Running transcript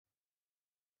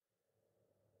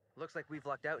Looks like we've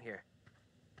lucked out here.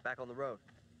 Back on the road.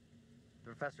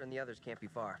 The professor and the others can't be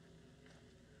far.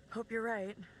 Hope you're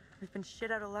right. We've been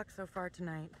shit out of luck so far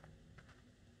tonight.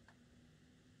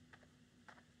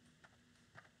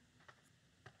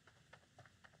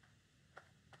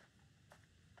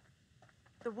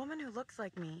 The woman who looks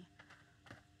like me.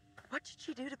 What did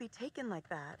she do to be taken like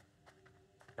that?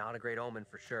 Not a great omen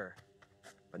for sure.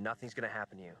 But nothing's gonna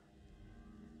happen to you.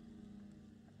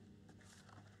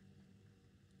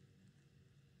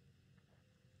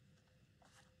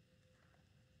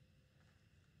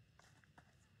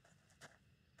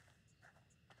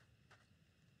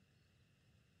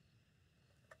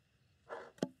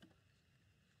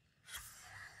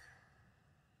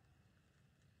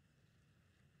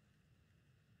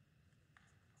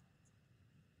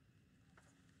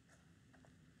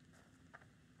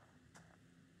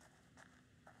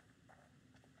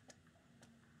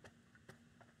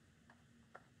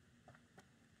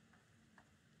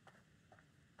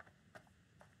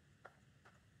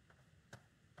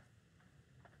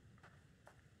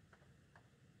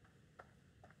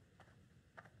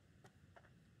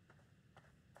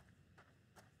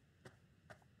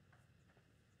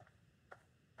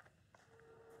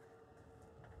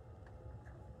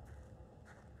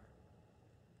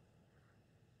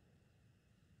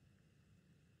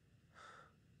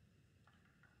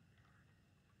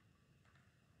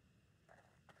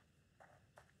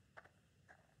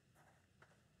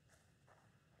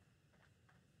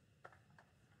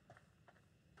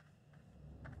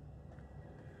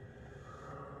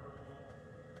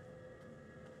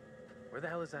 Where the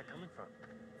hell is that coming from?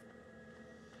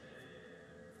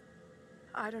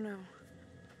 I don't know.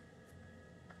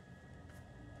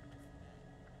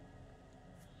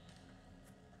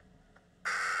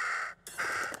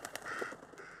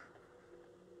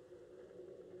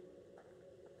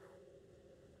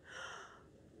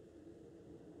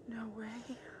 No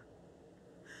way.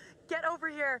 Get over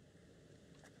here!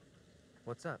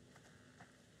 What's up?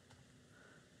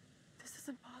 This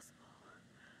isn't possible.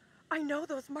 I know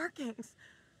those markings.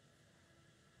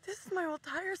 This is my old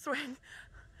tire swing.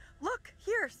 Look,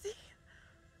 here, see?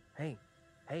 Hey,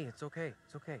 it's okay.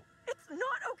 It's okay. It's not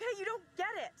okay, you don't get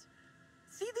it.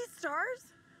 See these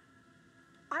stars?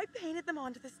 I painted them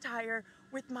onto this tire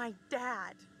with my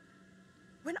dad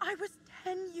when I was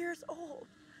 10 years old.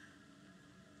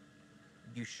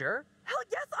 You sure? Hell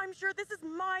yes, I'm sure this is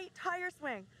my tire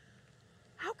swing.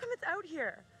 How come it's out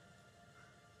here?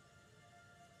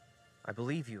 I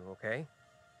believe you, okay?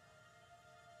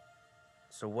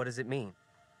 So what does it mean?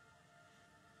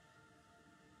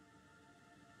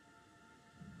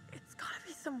 It's gotta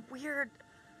be some weird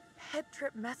head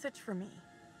trip message for me.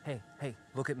 Hey,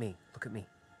 look at me. Look at me.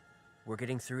 We're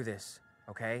getting through this,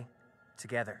 okay?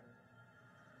 Together.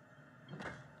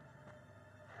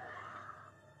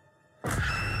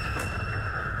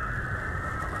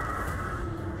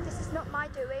 This is not my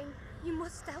doing. You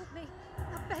must help me.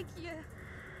 I beg you.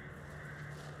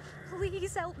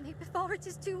 Please help me before it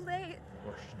is too late.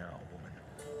 Hush now, woman.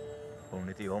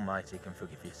 Only the Almighty can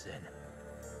forgive your sin.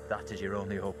 That is your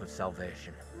only hope of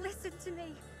salvation. Listen to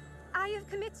me. I have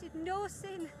committed no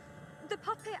sin. The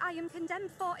puppet I am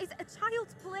condemned for is a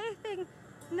child's plaything.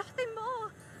 Nothing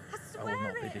more. I swear I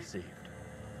will not be deceived.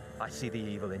 I see the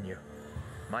evil in you.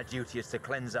 My duty is to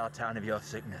cleanse our town of your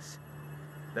sickness.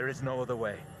 There is no other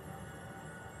way.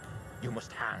 You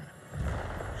must hang.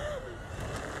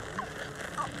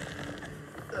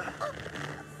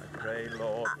 I pray,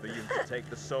 Lord, for you to take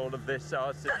the soul of this,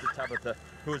 our sister Tabitha,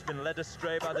 who has been led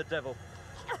astray by the devil,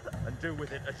 and do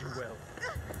with it as you will.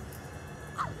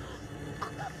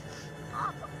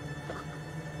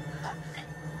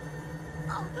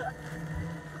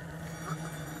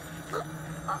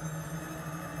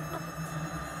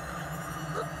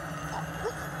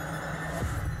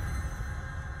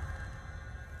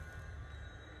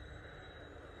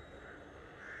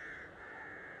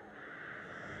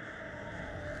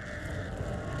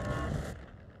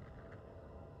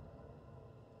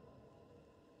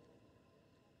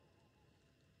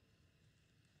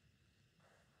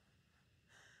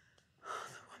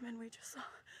 The woman we just saw,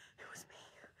 it was me.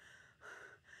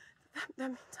 That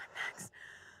means I'm next.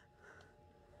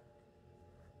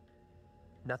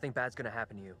 Nothing bad's gonna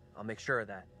happen to you. I'll make sure of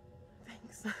that.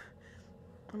 Thanks.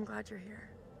 I'm glad you're here.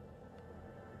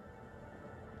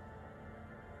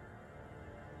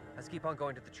 Let's keep on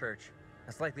going to the church.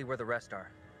 That's likely where the rest are.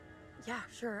 Yeah,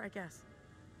 sure, I guess.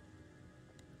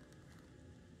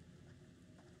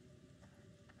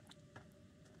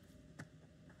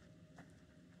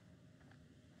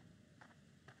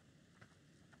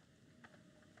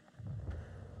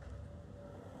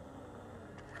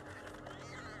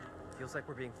 Feels like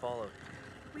we're being followed.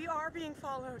 We are being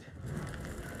followed.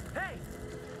 Hey!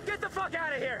 Get the fuck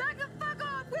out of here! Back the fuck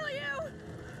off, will you?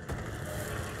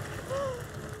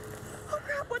 Oh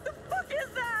crap, what the fuck is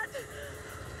that?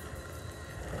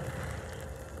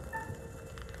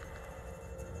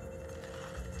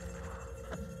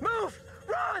 Move!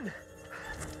 Run!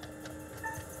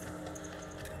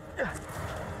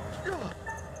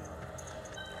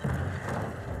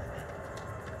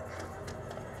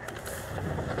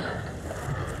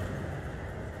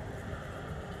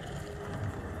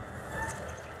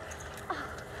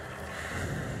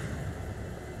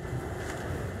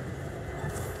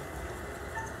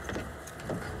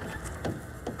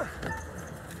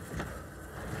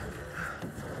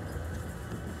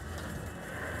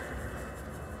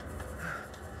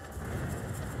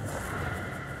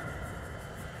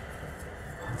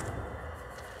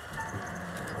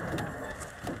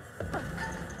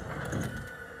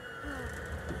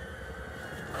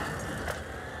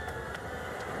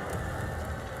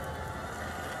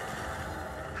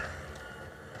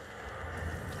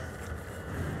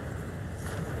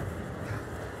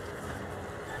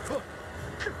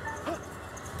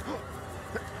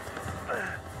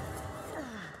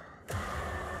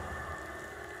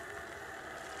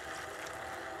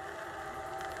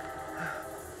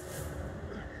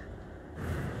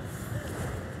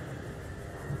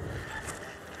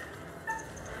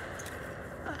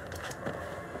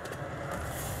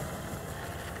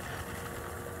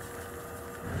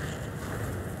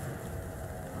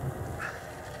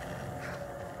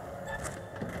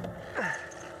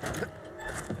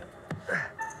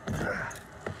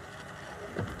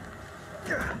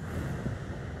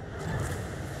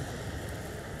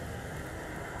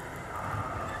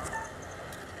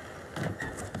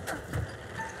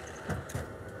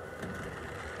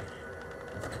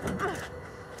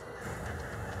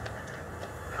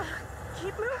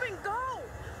 Keep moving, go!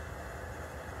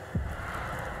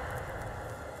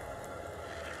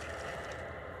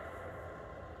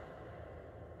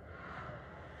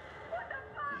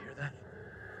 You hear that?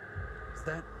 Is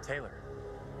that Taylor?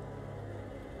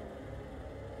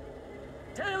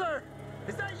 Taylor!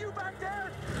 Is that you back there?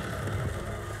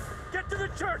 Get to the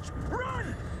church!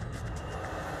 Run!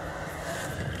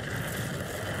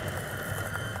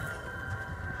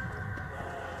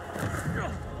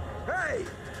 Hey!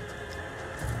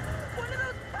 One of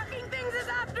those fucking things is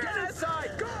after Get us!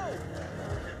 inside! Go!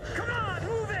 Come on,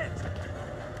 move it!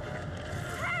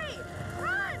 Hey!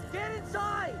 Run! Get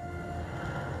inside!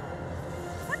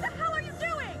 What the hell are you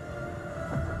doing?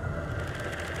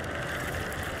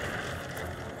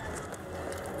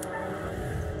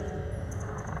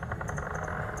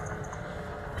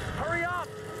 Hurry up!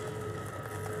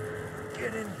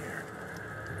 Get in here.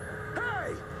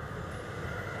 Hey!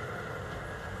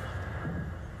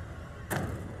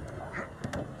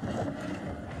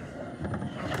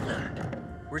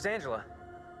 Where's Angela?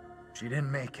 She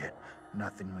didn't make it.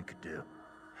 Nothing we could do.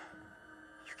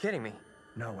 You're kidding me.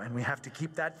 No, and we have to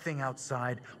keep that thing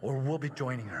outside, or we'll be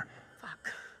joining her.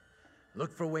 Fuck.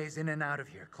 Look for ways in and out of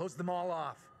here. Close them all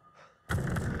off.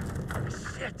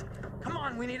 Shit! Come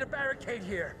on, we need a barricade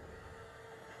here.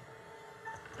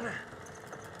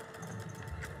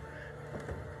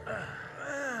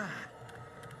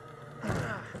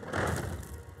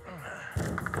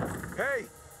 Hey!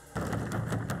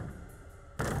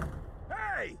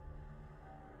 Hey!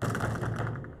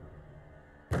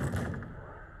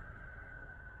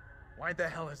 Why the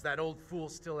hell is that old fool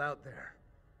still out there?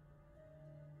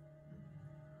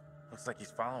 Looks like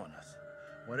he's following us.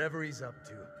 Whatever he's up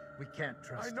to, we can't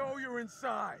trust him. you're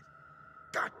inside.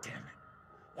 God damn it.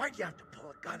 Why'd you have to pull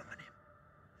a gun on him?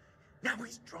 Now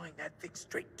he's drawing that thing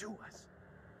straight to us.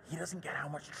 He doesn't get how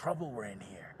much trouble we're in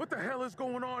here. What the hell is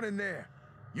going on in there?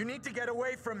 You need to get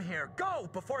away from here. Go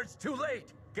before it's too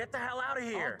late. Get the hell out of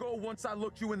here! I'll go once I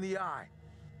look you in the eye.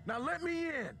 Now let me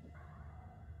in!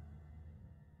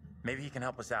 Maybe he can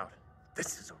help us out.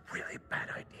 This is a really bad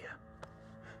idea.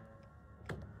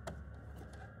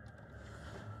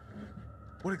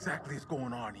 What exactly is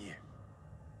going on here?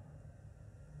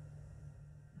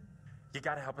 You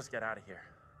gotta help us get out of here.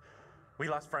 We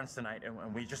lost friends tonight,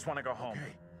 and we just want to go home.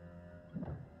 Okay.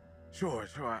 Sure,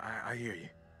 I hear you.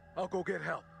 I'll go get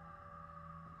help.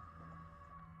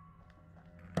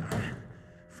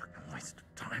 Fucking waste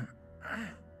of time.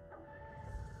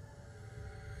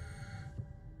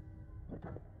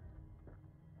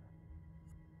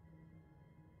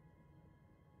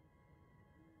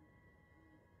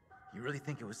 You really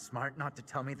think it was smart not to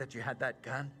tell me that you had that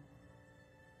gun?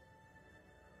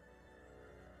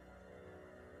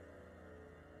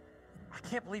 I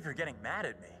can't believe you're getting mad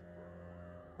at me.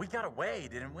 We got away,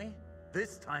 didn't we?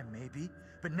 This time, maybe.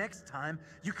 But next time,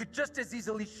 you could just as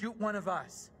easily shoot one of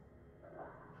us.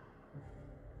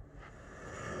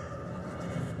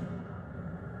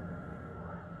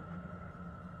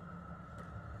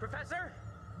 Professor?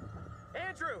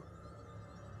 Andrew!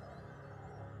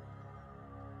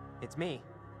 It's me.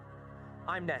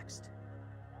 I'm next.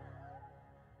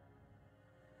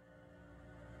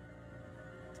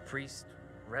 The priest,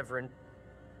 reverend,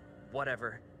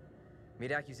 whatever,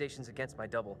 made accusations against my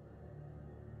double.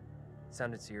 It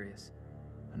sounded serious.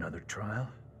 Another trial?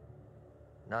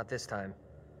 Not this time.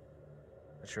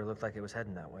 It sure looked like it was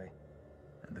heading that way.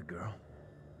 And the girl?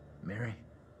 Mary?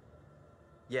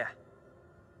 Yeah.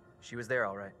 She was there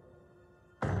all right.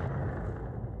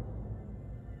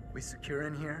 We secure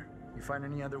in here? You find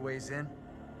any other ways in?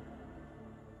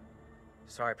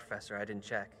 Sorry, Professor, I didn't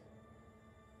check.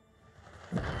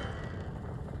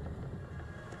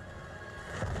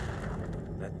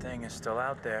 That thing is still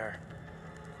out there.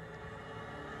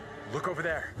 Look over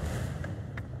there.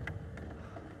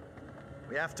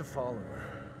 We have to follow her.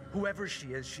 Whoever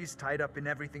she is, she's tied up in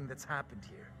everything that's happened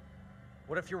here.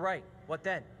 What if you're right? What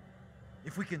then?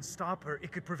 If we can stop her,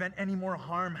 it could prevent any more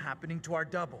harm happening to our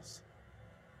doubles.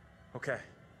 Okay.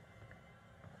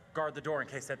 Guard the door in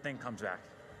case that thing comes back.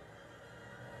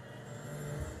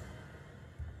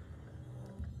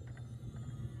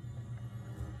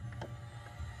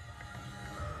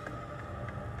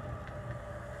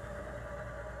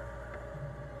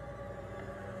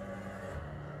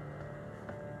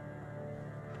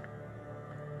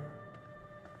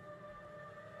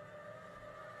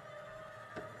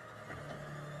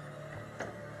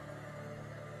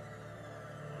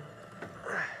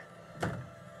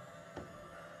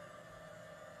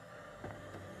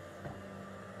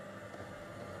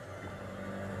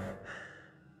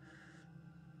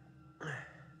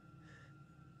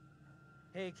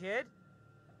 Hey, kid?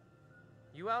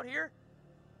 You out here?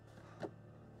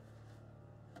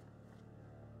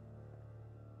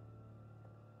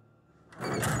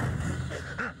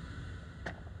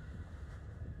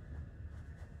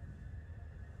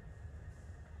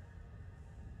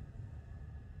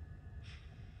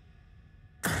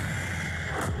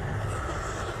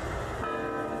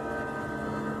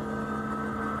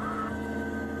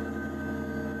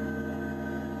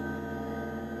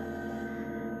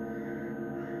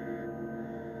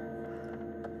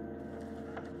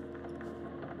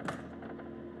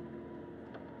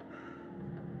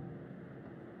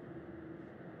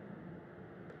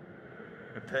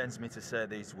 It pains me to say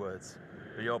these words,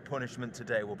 but your punishment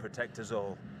today will protect us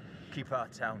all. Keep our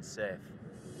town safe.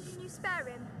 Can you spare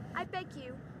him? I beg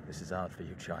you. This is hard for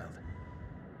you, child.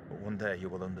 But one day you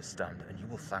will understand, and you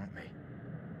will thank me.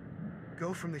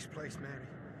 Go from this place, Mary.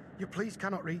 Your pleas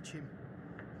cannot reach him.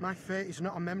 My fate is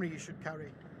not a memory you should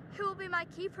carry. Who will be my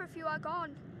keeper if you are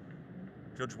gone?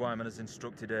 Judge Wyman has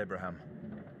instructed Abraham.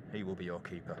 He will be your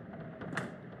keeper.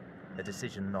 A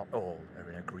decision not all are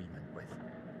in agreement with.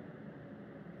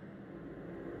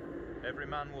 Every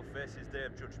man will face his day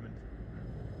of judgment.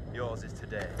 Yours is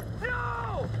today.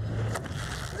 No!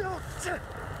 No!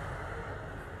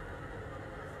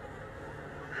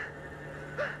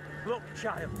 Look,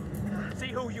 child. See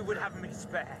who you would have me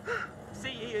spare. See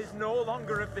he is no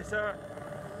longer of this earth.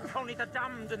 Only the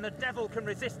damned and the devil can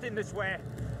resist in this way.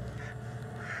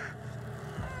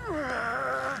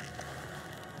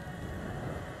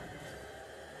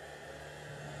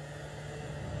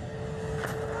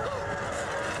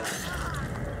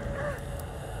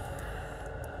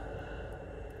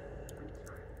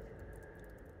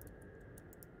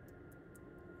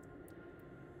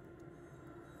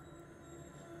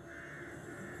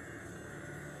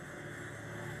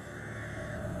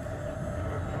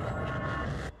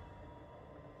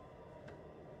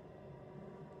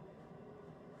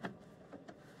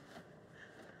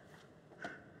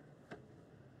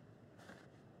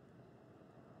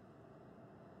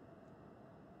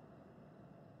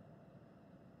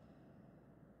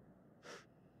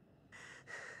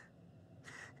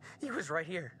 He was right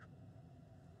here.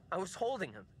 I was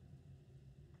holding him.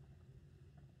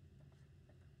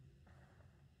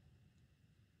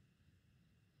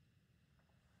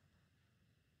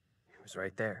 He was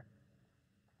right there.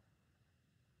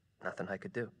 Nothing I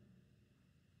could do.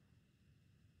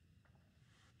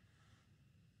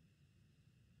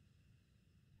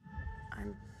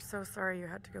 I'm so sorry you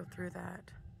had to go through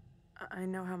that. I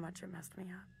know how much it messed me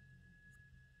up.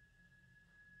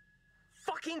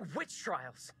 Fucking witch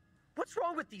trials! What's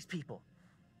wrong with these people?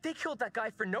 They killed that guy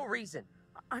for no reason.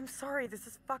 I'm sorry, this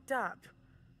is fucked up.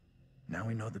 Now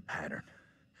we know the pattern.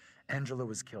 Angela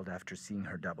was killed after seeing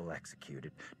her double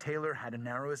executed. Taylor had a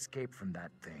narrow escape from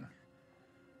that thing.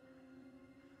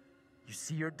 You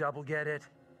see your double get it,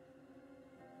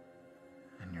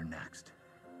 and you're next.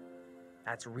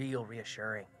 That's real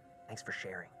reassuring. Thanks for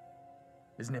sharing.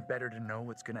 Isn't it better to know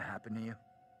what's gonna happen to you?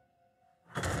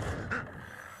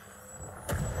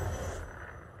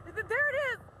 There it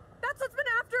is! That's what's been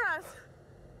after us!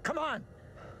 Come on!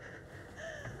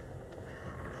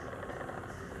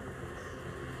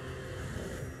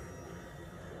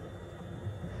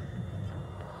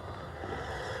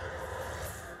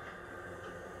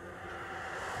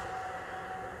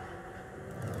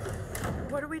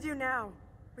 What do we do now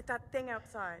with that thing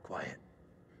outside? Quiet.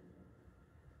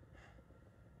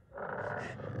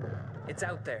 It's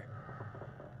out there.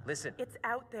 Listen. It's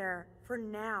out there for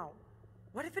now.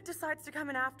 What if it decides to come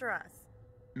in after us?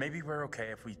 Maybe we're okay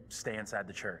if we stay inside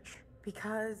the church.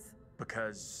 Because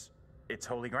it's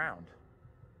holy ground.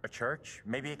 A church?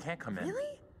 Maybe it can't come in.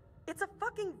 Really? It's a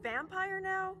fucking vampire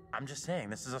now? I'm just saying,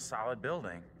 this is a solid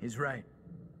building. He's right.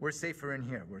 We're safer in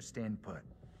here. We're staying put.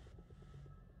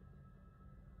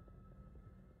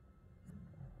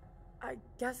 I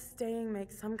guess staying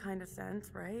makes some kind of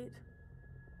sense, right?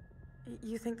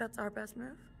 You think that's our best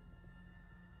move?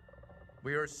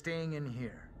 We are staying in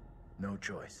here. No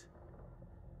choice.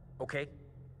 Okay,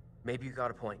 maybe you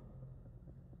got a point.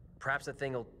 Perhaps the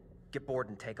thing will get bored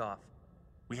and take off.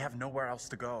 We have nowhere else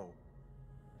to go.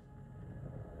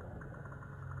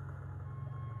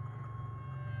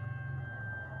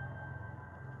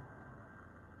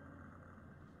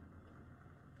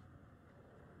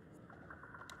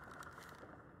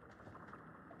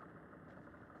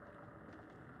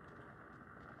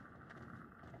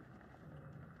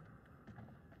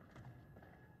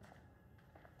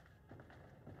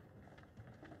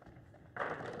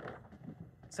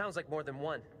 Sounds like more than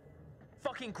one.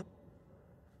 Fucking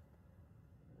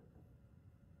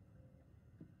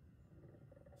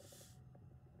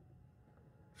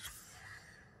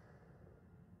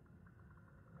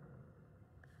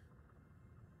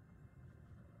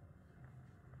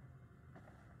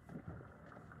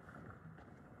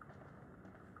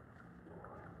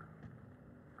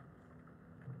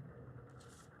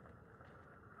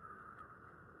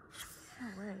No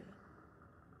way.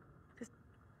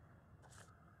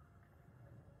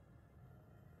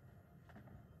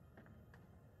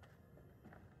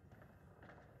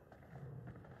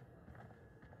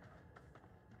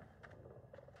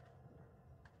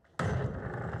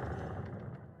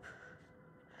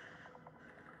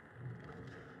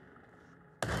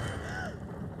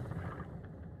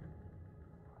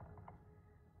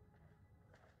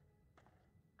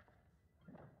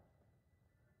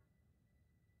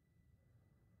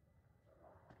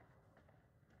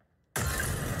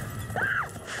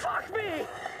 fuck me!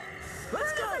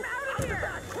 Let's go! I'm out of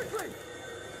here! Quickly!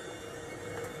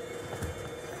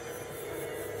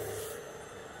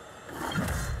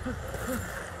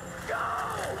 Go!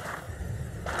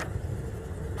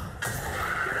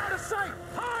 Get out of sight!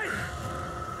 Hide!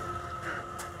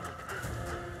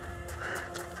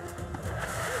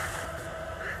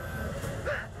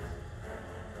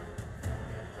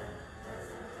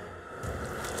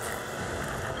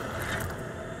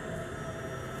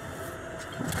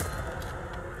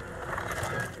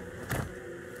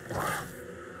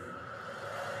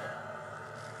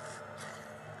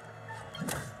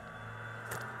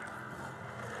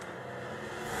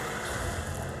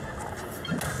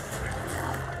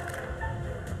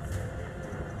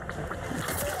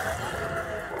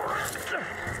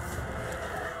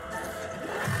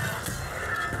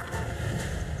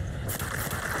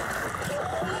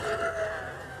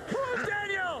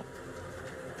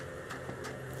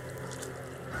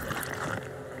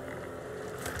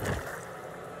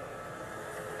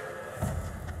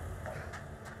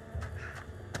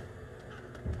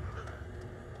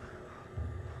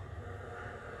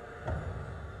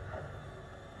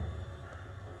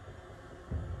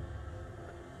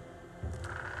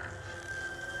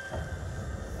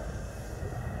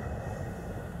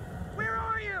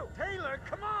 Taylor,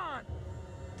 come on!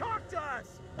 Talk to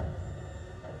us!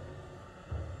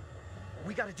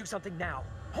 We gotta do something now.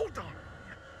 Hold on!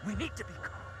 We need to be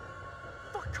calm.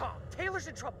 Fuck calm. Taylor's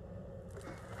in trouble.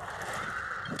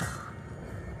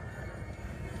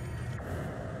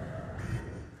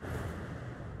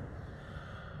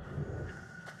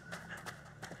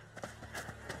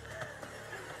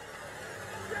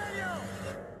 Daniel!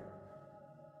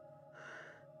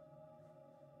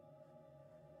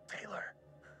 Taylor.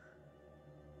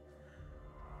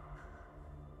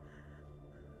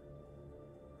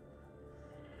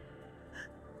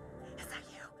 Is that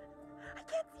you? I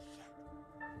can't see shit.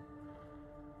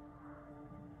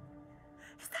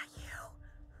 Is that you?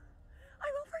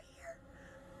 I'm over here.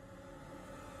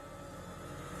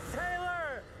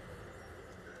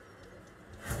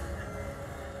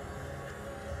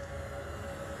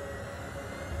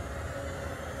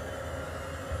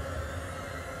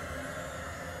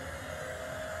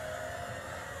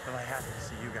 really happy to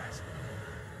see you guys.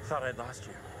 Thought I'd lost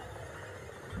you.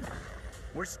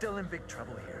 We're still in big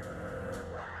trouble here.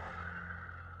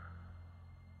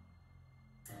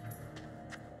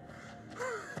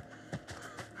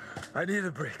 I need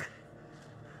a break.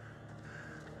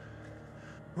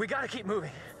 We gotta keep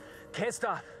moving. Can't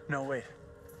stop. No, wait.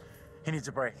 He needs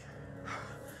a break.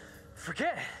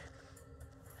 Forget it.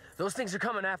 Those things are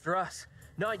coming after us,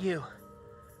 not you.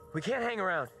 We can't hang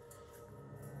around.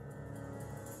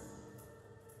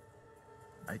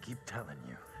 I keep telling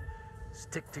you,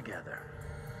 stick together,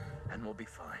 and we'll be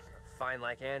fine. Fine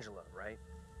like Angela, right?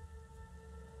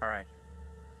 All right.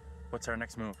 What's our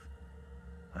next move?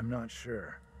 I'm not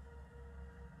sure.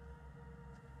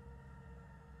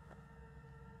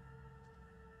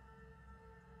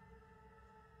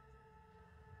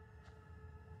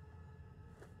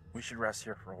 We should rest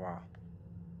here for a while.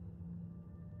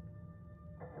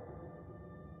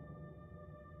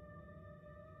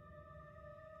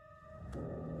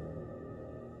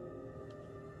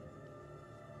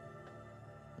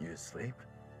 You asleep?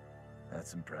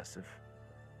 That's impressive.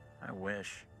 I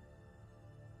wish.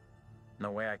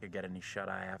 No way I could get any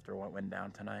shut-eye after what went down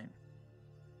tonight.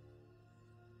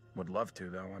 Would love to,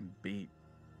 though. I'm beat.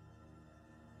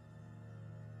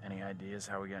 Any ideas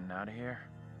how we're getting out of here?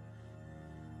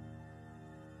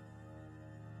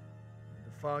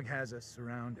 The fog has us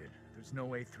surrounded. There's no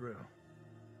way through.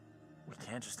 We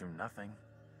can't just do nothing.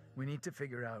 We need to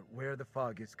figure out where the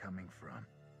fog is coming from.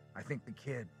 I think the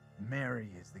kid, Mary,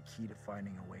 is the key to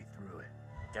finding a way through it.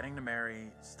 Getting to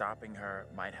Mary, stopping her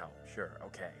might help, sure,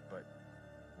 okay, but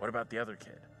what about the other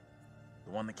kid?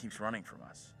 The one that keeps running from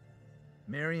us?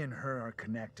 Mary and her are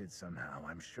connected somehow,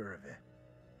 I'm sure of it.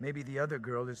 Maybe the other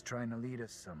girl is trying to lead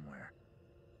us somewhere.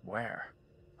 Where?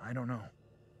 I don't know.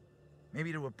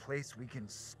 Maybe to a place we can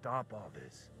stop all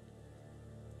this.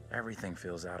 Everything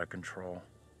feels out of control.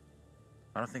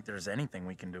 I don't think there's anything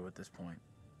we can do at this point.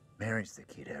 Mary's the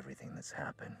key to everything that's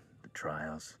happened. The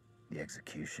trials, the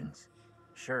executions.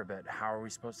 Sure, but how are we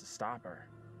supposed to stop her?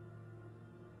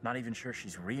 Not even sure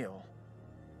she's real.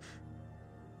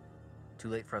 Too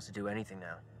late for us to do anything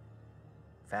now.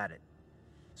 We've had it.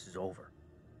 This is over.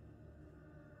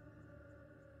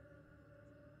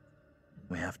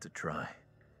 We have to try.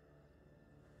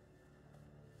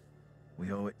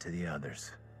 We owe it to the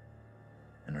others.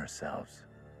 And ourselves.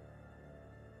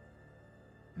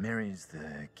 Mary's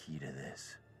the key to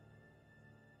this.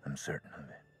 I'm certain of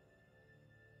it.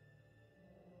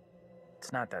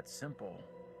 It's not that simple.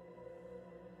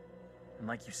 And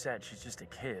like you said, she's just a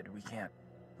kid. We can't...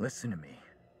 Listen to me.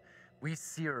 We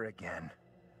see her again.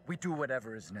 We do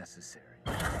whatever is necessary.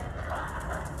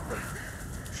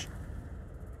 Shh.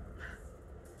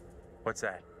 What's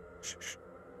that? Shh, shh.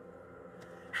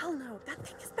 Hell no, that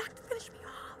thing is back to finish me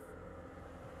off.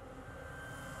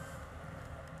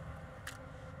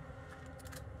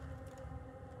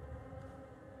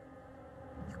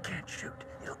 You can't shoot.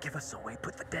 It'll give us away.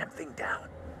 Put the damn thing down.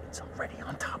 It's already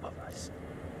on top of us.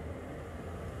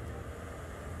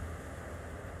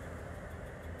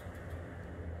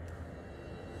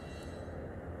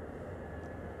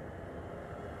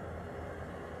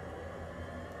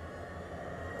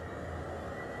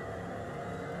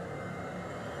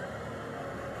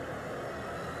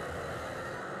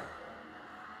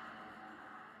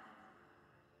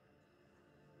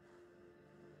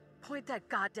 Point that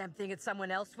goddamn thing at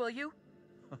someone else, will you?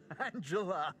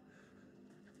 Angela!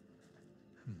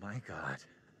 My God.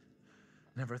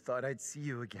 Never thought I'd see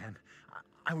you again.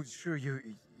 I was sure you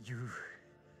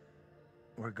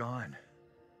were gone.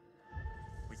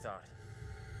 We thought.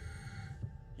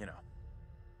 You know.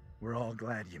 We're all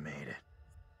glad you made it.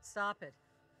 Stop it.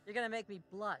 You're gonna make me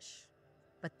blush.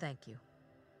 But thank you.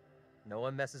 No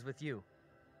one messes with you.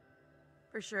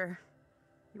 For sure.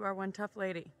 You are one tough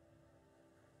lady.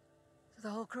 So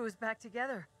the whole crew is back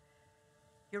together.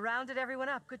 You rounded everyone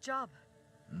up. Good job.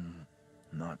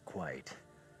 Not quite.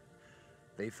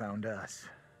 They found us.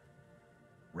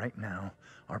 Right now,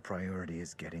 our priority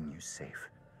is getting you safe.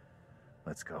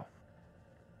 Let's go.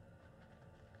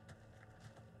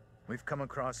 We've come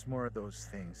across more of those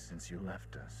things since you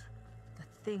left us. The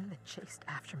thing that chased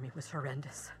after me was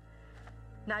horrendous.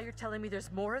 Now you're telling me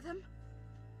there's more of them?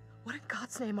 What in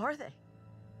God's name are they?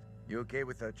 You okay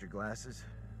without your glasses?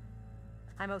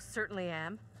 I most certainly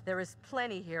am. There is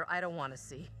plenty here I don't want to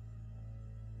see.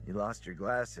 You lost your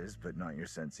glasses, but not your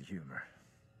sense of humor.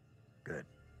 Good.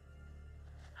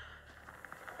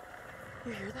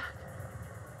 You hear that?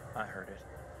 I heard it.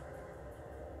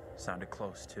 Sounded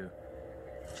close, too.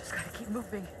 Just gotta keep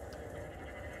moving.